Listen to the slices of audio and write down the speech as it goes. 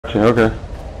Okay.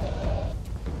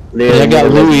 Yeah, I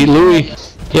got Louis.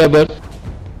 Yeah, but.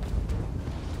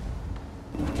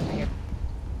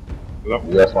 You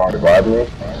guys want to revive me?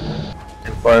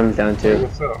 And Farm's down too.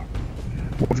 What's up?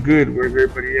 What's good? Where's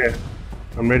everybody at?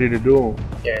 I'm ready to do them.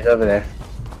 Yeah, he's over there.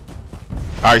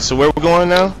 Alright, so where we going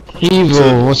now?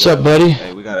 Evil, what's up, buddy?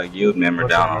 Hey, we got a guild member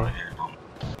down over here.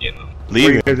 You know. Where you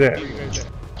Leaving. guys at?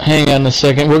 Hang on a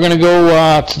second. We're gonna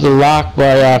go to the lock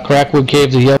by Crackwood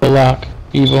Cave, the yellow lock.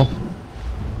 Evil.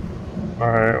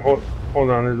 Alright, hold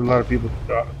on. There's a lot of people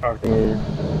talking over.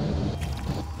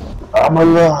 I'm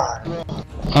alive.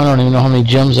 I don't even know how many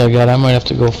gems I got. I might have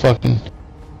to go fucking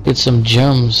get some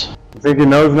gems. You think he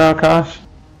knows now, Kosh?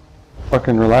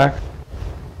 Fucking relax.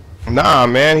 Nah,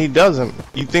 man, he doesn't.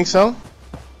 You think so?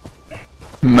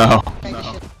 No.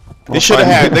 They should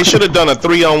have done a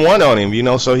 3-on-1 on him, you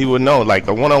know, so he would know. Like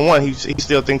a 1-on-1, he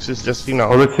still thinks it's just, you know.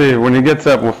 Well, let's see. When he gets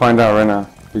up, we'll find out right now.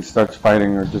 If he starts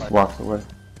fighting or just walks away.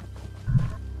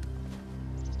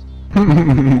 Or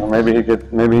maybe he gets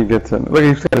it. Look,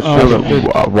 he's got a shield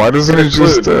up. Why doesn't he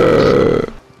just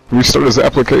restart his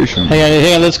application?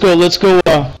 Hang on. Let's go to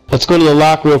the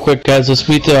lock real quick, guys. Let's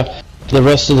meet the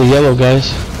rest of the yellow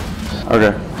guys.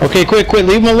 Okay. Okay, quick,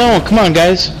 leave him alone. Come on,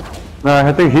 guys. No,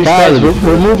 I think he Guys, started.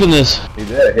 we're moving this. He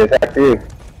did. He attacked you.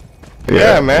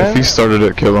 Yeah, man. If he started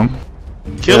it, kill him.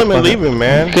 Kill him and leave him,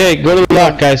 man. Okay, go to the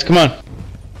lock, guys. Come on.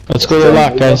 Let's go to the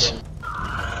lock, guys.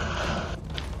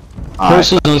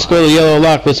 Horses, let's go to the yellow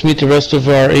lock. Let's meet the rest of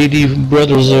our AD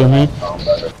brothers there, man.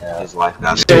 His wife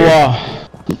got So,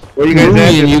 Where you guys Louis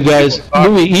at? and you guys,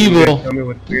 Louis, Evil,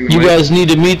 you guys need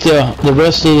to meet the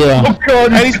rest of the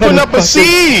And he's putting up a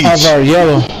siege! of our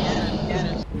yellow.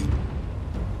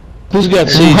 Who's got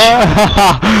siege?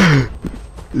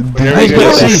 He's put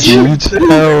up a siege?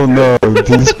 Hell no,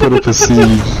 he's put up a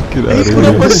siege. Get out He's of put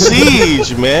up a here.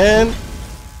 siege, man.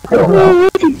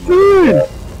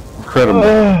 Incredible.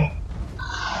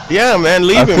 Yeah, man,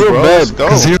 leave I him, feel bro. bad Let's go.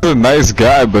 because he's a nice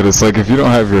guy, but it's like if you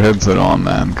don't have your headset on,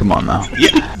 man, come on now. Yeah,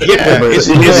 it's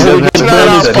not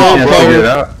our fault,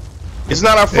 bro. It's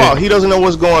not our fault. He doesn't know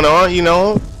what's going on, you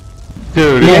know.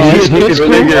 Dude, Yeah, he it's can cool.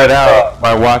 figure it out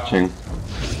by watching.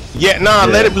 Yeah, nah,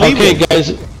 let him leave Okay, him. guys,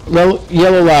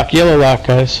 yellow lock,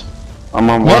 guys. I'm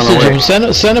on one Message away.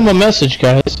 him. Send him a message,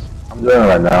 guys. I'm doing it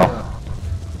right now.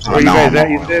 Where you guys at?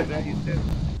 You said?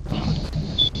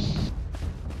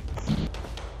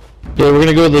 Yeah, we're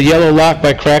gonna go to the yellow lock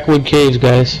by Crackwood Caves,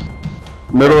 guys.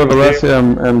 Middle of Alessia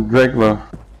and Drakelo.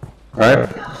 Right?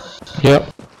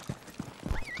 Yep.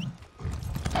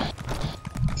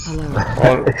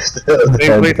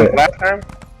 Same place as last time?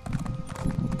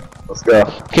 Let's go.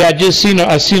 Okay, I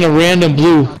seen a random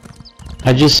blue.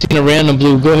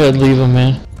 Go ahead, leave him,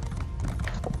 man.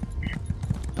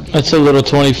 That's a little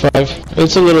 25.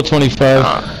 It's a little 25.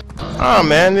 Ah,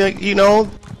 man, you know,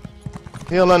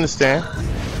 he'll understand.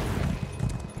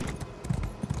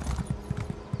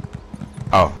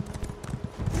 Oh.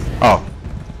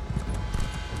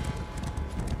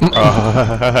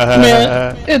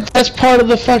 Man, that's part of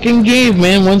the fucking game,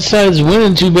 man. One side's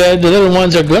winning too bad, the other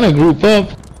ones are gonna group up.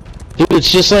 Dude,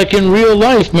 it's just like in real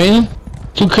life, man.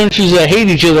 Two countries that hate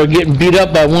each other are getting beat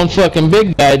up by one fucking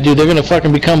big guy, dude. They're gonna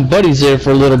fucking become buddies there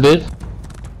for a little bit.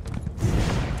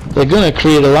 They're gonna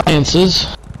create alliances.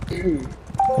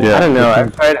 Yeah. I don't know.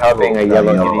 I've tried helping a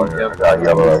yellow right here. I got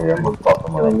yellow right here. Let's fuck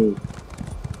him really up. neat.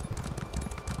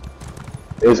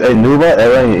 Is a Nuba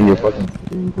ever in your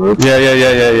fucking group?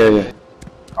 Yeah.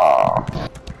 Aw.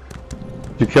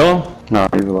 Did you kill him? No,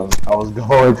 he's alive. I was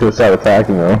going to start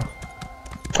attacking him.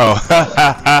 Oh.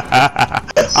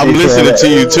 I'm listening to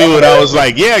you too, and I was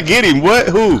like, yeah, get him. What?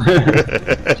 Who? Hey,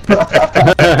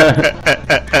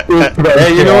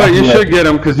 you know what? You should get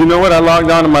him, because you know what? I logged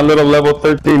on to my little level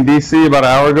 13 DC about an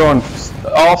hour ago, and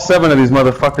all 7 of these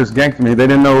motherfuckers ganked me. They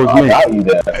didn't know it was I me. got you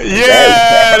there.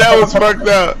 Yeah, that was fucked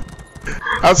up.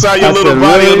 I saw your I little said,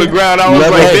 body really? on the ground. I was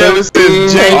Level like, damn, this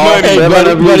is J All Money. 7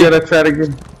 of you buddy. gotta try to get...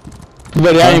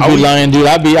 But I ain't be lying, dude.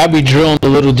 I be drilling the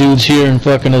little dudes here in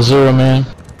fucking Azura, man.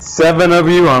 7 of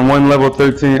you on one level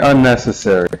 13,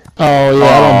 unnecessary. Oh yeah,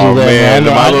 I don't do that, man,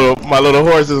 man. my little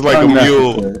horse is like a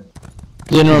mule. Unnecessary.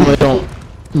 They normally don't.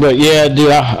 But yeah,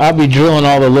 dude, I be drilling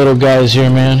all the little guys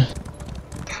here, man.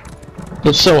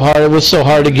 It's so hard. It was so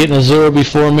hard to get in Azura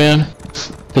before, man.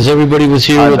 Because everybody was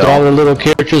here with all their little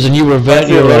characters, and you were vet.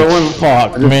 You were little like, one?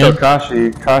 fuck, I just man. told Kashi,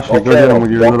 go get him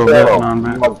with your little vet on,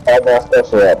 man. Have that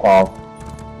special up, Paul.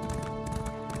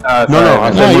 No,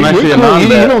 I said No, when I see you're a cool. You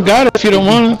non-vet. don't got it if you don't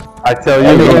want it. I tell you,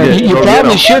 I go mean, get, you go get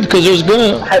probably 'em. should, because there's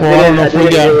gonna. Well, I don't know if we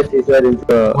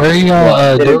got. Where are you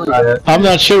gonna I'm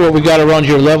not sure what we got around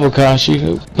your level, Kosh.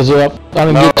 Because I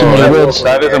don't No, get too many reds.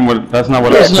 that isn't what, that's not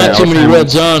what I There's was saying. not too many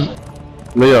reds on.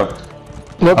 Leo,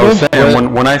 What, I was bro?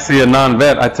 saying, when I see a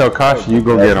non-vet, I tell Kashi, you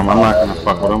go get him. I'm not gonna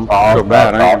fuck with him. I feel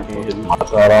bad. I ain't gonna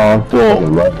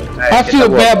Well, I feel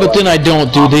bad, but then I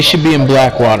don't, dude. They should be in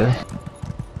Blackwater.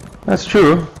 That's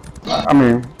true. I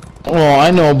mean, Well, I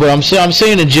know, but I'm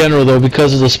saying in general though,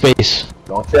 because of the space.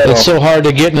 It's so hard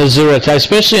to get in Azura,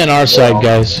 especially on our side,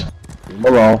 guys.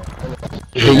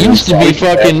 It used to be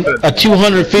fucking a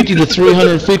 250 to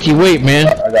 350 wait, man.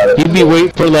 You'd be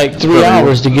waiting for like 3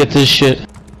 hours to get this shit.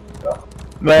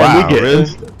 Man, Wow, we get really?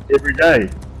 instant every day.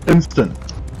 Instant.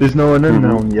 There's no one in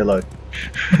now on yellow.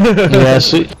 Yeah,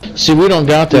 see, we don't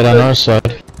got that on our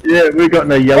side. Yeah, we got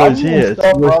no yellows here.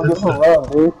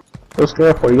 Just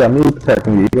careful, you got me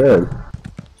protecting you, good.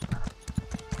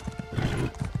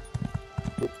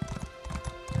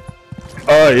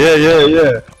 Oh,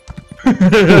 yeah.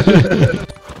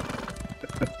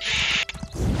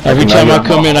 Every time I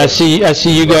come in, I see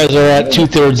you guys are at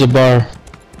 2/3 of bar.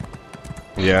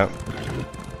 Yeah.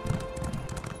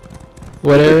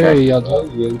 What area y'all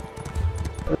doing?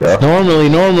 Normally,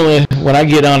 when I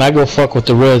get on, I go fuck with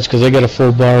the Reds because they got a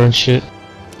full bar and shit.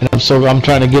 And I'm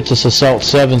trying to get this Assault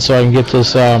 7 so I can get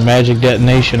this Magic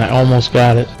Detonation. I almost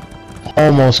got it.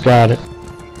 Almost got it.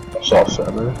 Assault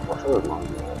 7?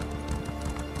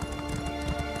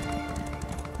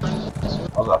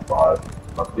 I was at 5.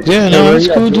 Yeah, no, it's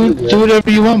cool. Do whatever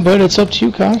you want, bud. It's up to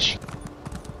you, Kosh.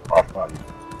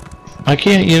 I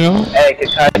can't, you know. Hey,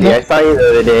 Kakashi, I saw you the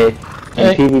other day.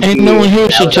 Ain't no one here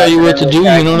should tell you what to do,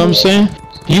 you know what I'm saying?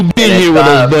 You being here with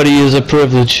us, buddy, is a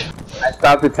privilege. I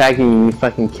stopped attacking you and you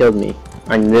fucking killed me.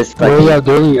 On this What are fucking... y'all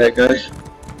doing, guys?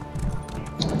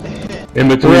 in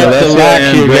between We're at the Alessia lock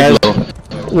and here, guys.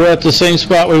 Bigelow. We're at the same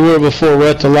spot we were before.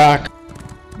 We're at the lock.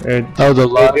 Oh, the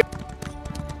lock.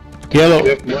 Yellow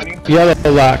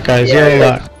lock, guys. Yeah, Yellow yeah.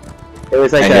 lock. It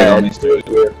was like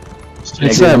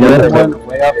It's that red one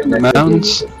way up in the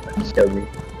mountains. Killed me.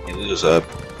 It was a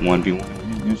 1v1.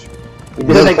 He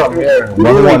did like One here.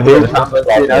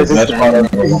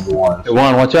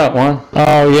 Juan, watch out, Juan.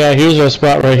 Oh yeah, here's our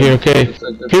spot right here. Okay,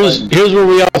 here's where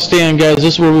we all stand, guys.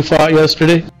 This is where we fought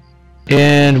yesterday,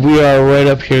 and we are right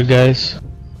up here, guys.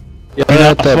 If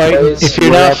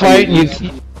you're not fighting,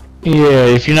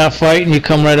 if you're not fighting, you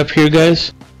come right up here,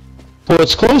 guys. Well,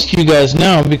 it's close to you guys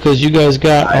now because you guys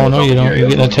got. Oh no, you don't. You're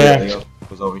getting attacked.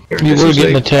 You were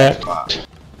getting attacked.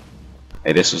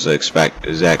 Hey, this was the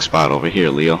exact spot over here,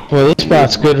 Leo. Well, this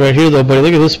spot's good right here, though, buddy.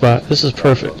 Look at this spot. This is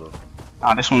perfect.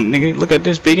 Ah, this one, nigga. Look at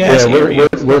this big ass area.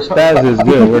 Where Spaz is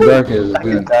good, where Dark is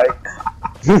good.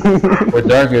 Where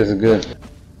Dark is good.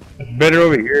 It's better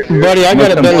over here, dude. Buddy, I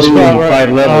got a better spot right. 5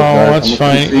 levels, Oh, guys. that's I'm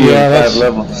fine. gonna see you Yeah, in 5 that's.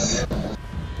 levels.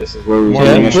 This is where we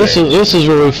Yeah, this is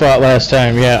where we fought last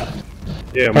time. Yeah,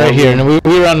 Yeah, right here. And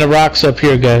we were on the rocks up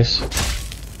here, guys.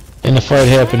 And the fight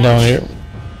happened down here.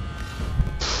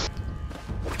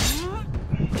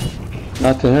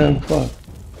 Not to him, fuck.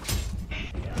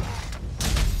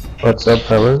 What's up,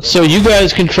 fellas? So you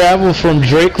guys can travel from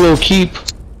Drakelow Keep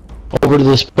over to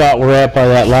the spot we're at by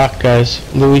that lock, guys.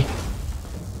 Louis.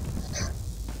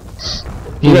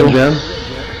 You got them.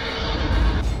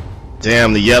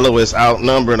 Damn, the yellow is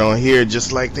outnumbered on here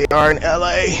just like they are in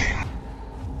LA.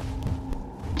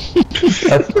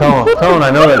 That's Tone. Tone,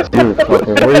 I know that's you.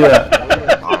 Fucking, where you at?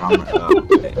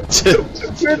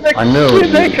 I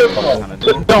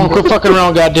knew. Don't quit fucking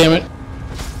around, goddammit.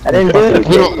 I didn't do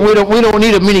anything. We don't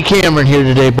need a mini Cameron here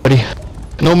today, buddy.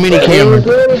 No mini Cameron.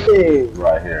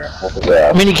 Right here. What's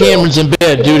that? Mini Cameron's in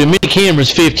bed, dude. And mini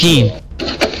Cameron's 15.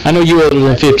 I know you older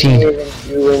than 15. I didn't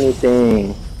do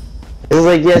anything. It was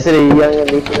like yesterday, you yelling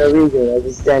at me for no reason. I was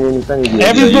just standing in front of you.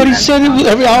 Everybody said it was,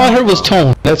 all I heard was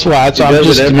Tone. That's why. So I'm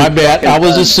just, my bad. I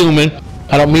was assuming.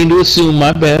 I don't mean to assume,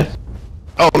 my bad.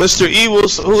 Oh, Mr.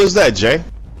 Evils, who is that, Jay?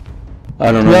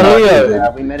 I don't know. Yeah,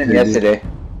 Leo. We met him yesterday.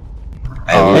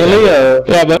 Hey, Leo.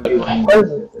 Yeah, but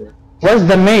where's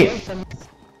the meat?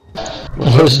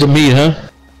 Where's the meat, huh?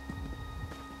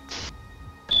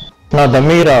 No, the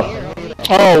meetup.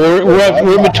 Oh,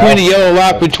 we're in between the yellow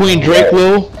lock between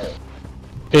Drakelow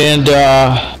and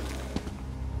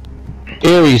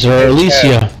Ares or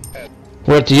Alicia.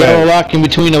 We're at the yellow lock in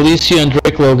between Alicia and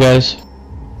Drakelow, guys.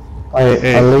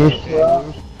 Hey.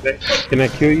 Alicia? Can I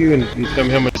kill you and you tell me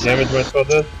how much damage my spell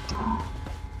does?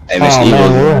 Hey, Oh, Mr.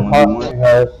 man, Evil. we're hot,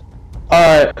 guys.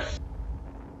 Alright.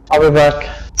 I'll be back.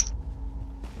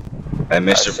 Hey,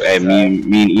 Hey,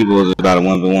 me and Evil is about a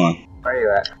 1v1. Where are you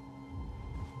at?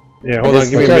 Yeah, hold on,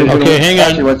 give me a minute. Okay, hang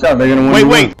on. Watch out, they're gonna win.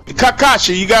 Wait,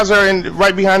 Kakashi, you guys are in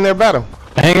right behind their battle.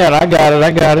 Hang on, I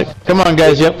got it. Come on,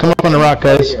 guys. Yep, come up on the rock,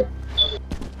 guys.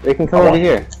 They can come over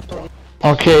here.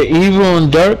 Okay, Evil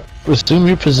and Dark, resume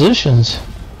your positions.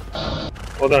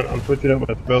 Hold on, I'm switching up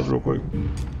my spells real quick.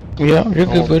 Yeah, you're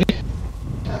good, buddy.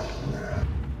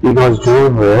 You guys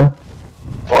doing there?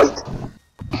 What?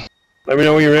 Let me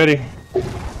know when you're ready.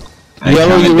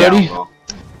 Yellow, you ready?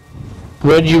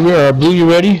 Red, you blue, you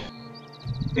ready?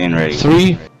 Being ready.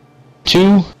 3,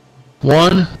 2,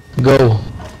 1, go.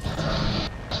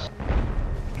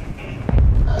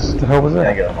 What the hell was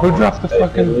that? Who dropped the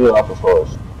fucking...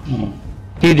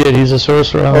 He did, he's a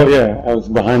sorcerer. Oh yeah, I was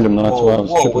behind him, that's why I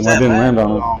was tripping. I didn't land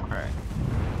on him.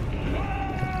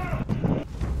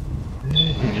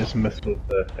 You just messed with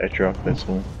the Etrock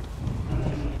missile.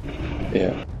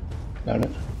 Yeah, got it.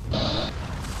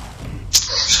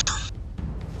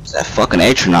 It's that fucking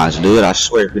Atronauts, dude. I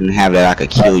swear if we didn't have that, I could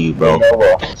kill you, bro.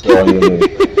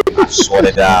 I swear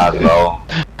to God, bro.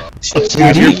 What's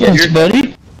your defense,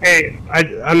 buddy? Hey,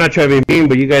 I'm not trying to be mean,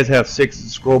 but you guys have 6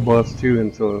 scroll buffs too,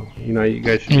 and so you know you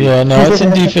guys should be... Yeah, no, it's in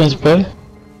defense, buddy.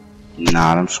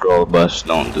 Nah, them scroll busts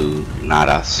don't do not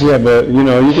us. Yeah, but you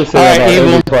know, you could say that about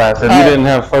every class. If you didn't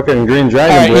have fucking green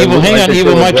dragon, Alright, Evil, hang on,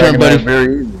 Evil, my turn, buddy.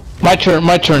 Very easy. My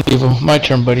turn, Evil. My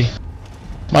turn, buddy.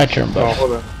 My turn, buddy. Oh,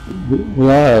 hold on. We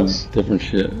all have different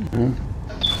shit. Huh?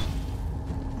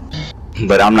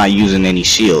 But I'm not using any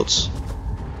shields.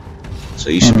 So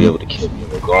you should be able to kill me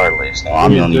regardless. No,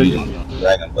 I'm only using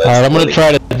dragon busts. Alright, I'm gonna try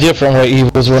it a different way,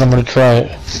 Evil, is what I'm gonna try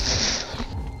it.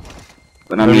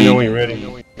 But I Let me know when mean, you're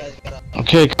ready.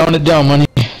 Okay, count it down, money.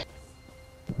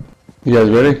 You guys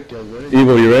ready?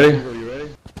 Evil, you ready?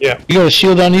 Yeah. You got a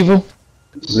shield on, Evil?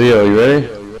 Leo, you ready?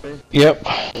 Yep.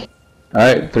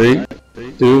 Alright, 3,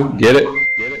 2, get it.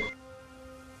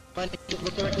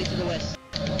 Look directly to the west.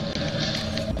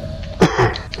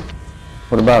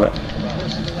 What about it?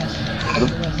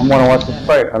 I want to watch this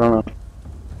fight. I don't know.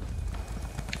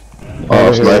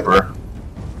 Oh, sniper.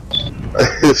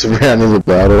 It's ran in the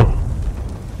battle.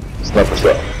 Sniper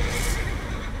shot.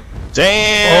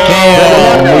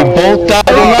 Damn! We both died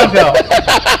in knockout.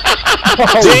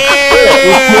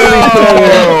 Damn!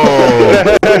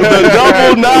 The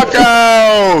double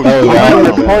knockout!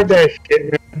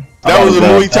 That was a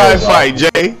Muay Thai fight,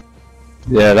 Jay.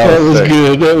 Yeah, That was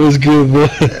good. That was good, bro.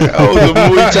 That was a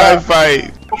Muay Thai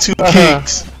fight. 2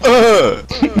 kicks.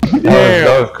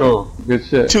 That was cool. Good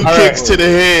shit. 2 kicks to the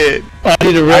head. I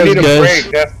need a I rest, need a guys.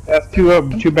 break. That's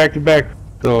 2 back to back.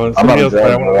 So I'm somebody about else to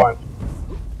fight. I grab want to watch.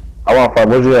 I want to find.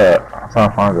 Where's you at? I'm trying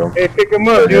to find him. Hey, pick him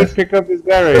up, dude. Pick up this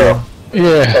guy right here.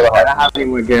 Yeah. I have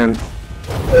him again.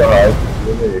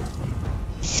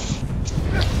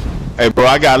 Hey, bro,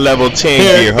 I got level 10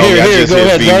 Here, here, homie. I here, just go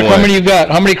ahead, hit Dark. How V1. many you got?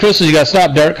 How many crystals you got?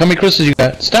 Stop, Dark. How many crystals you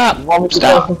got? Stop.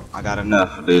 Stop. I got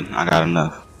enough, dude. I got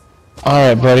enough.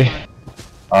 Alright, buddy.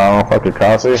 I don't know if I could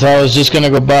copy. So I was just gonna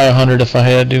go buy 100 if I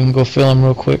had to and go fill them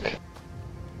real quick.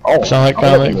 Oh, Sound like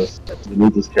you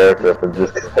need this character for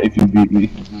just if you beat me.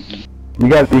 You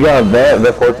got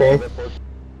that 14?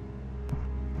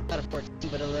 Not a 14,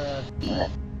 but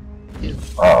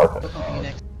Oh, okay.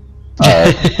 next.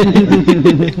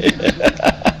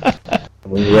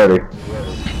 When you ready.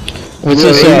 What's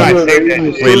this?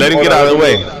 Wait, let him get out of the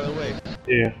way.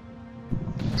 Yeah.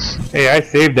 Hey, I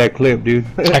saved that clip, dude.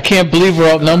 I can't believe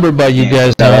we're outnumbered by you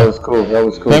guys That now. was cool. That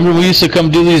was cool. Remember we used to come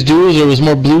do these duels, there was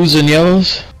more blues than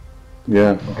yellows?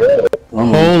 Yeah.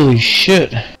 Holy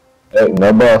shit. Hey,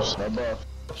 no buffs.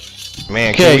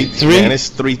 Man, Okay, can we, 3, man, it's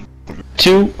 3.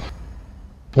 2,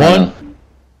 1,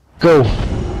 go.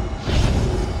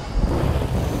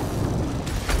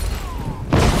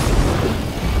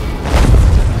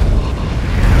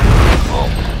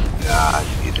 God,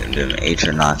 them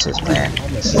Atronauts, man.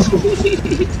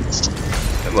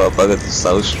 Them motherfuckers are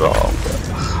so strong,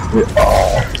 bro.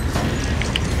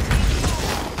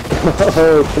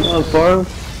 Oh, come on, farm.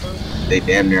 They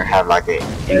damn near have like an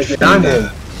infinite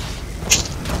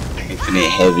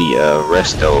heavy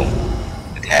resto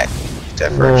attack.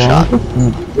 That first shot.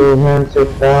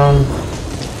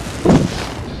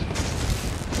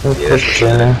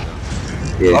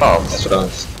 Yeah, Oh, that's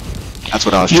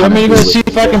what I was You trying want me to to go do. see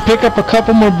if I can pick up a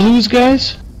couple more blues,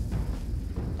 guys?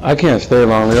 I can't stay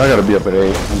long. I gotta be up at 8.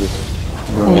 I'm just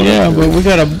Oh yeah, but we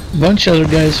got a bunch of other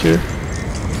guys here.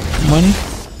 Money?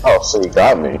 Oh, so you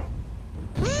got me.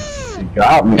 You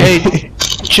got me. Hey,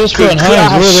 Chispa and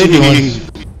Hines, what are they doing?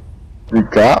 You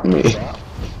got me.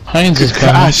 Hines is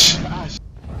coming. Gosh.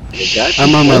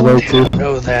 I'm on my way too.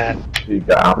 Know that. You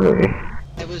got me.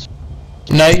 It was.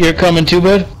 Knight, you're coming too,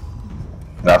 bud?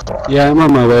 That's why. Yeah, I'm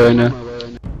on my way right now.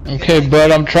 Okay,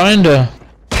 bud, I'm trying to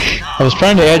I was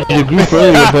trying to add you to the group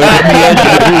earlier, but let me add you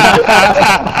to the group.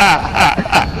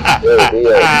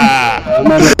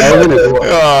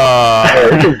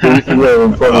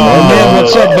 Oh man,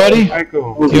 what's up, buddy?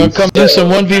 You wanna come do some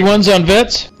 1v1s on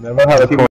vets? Never had a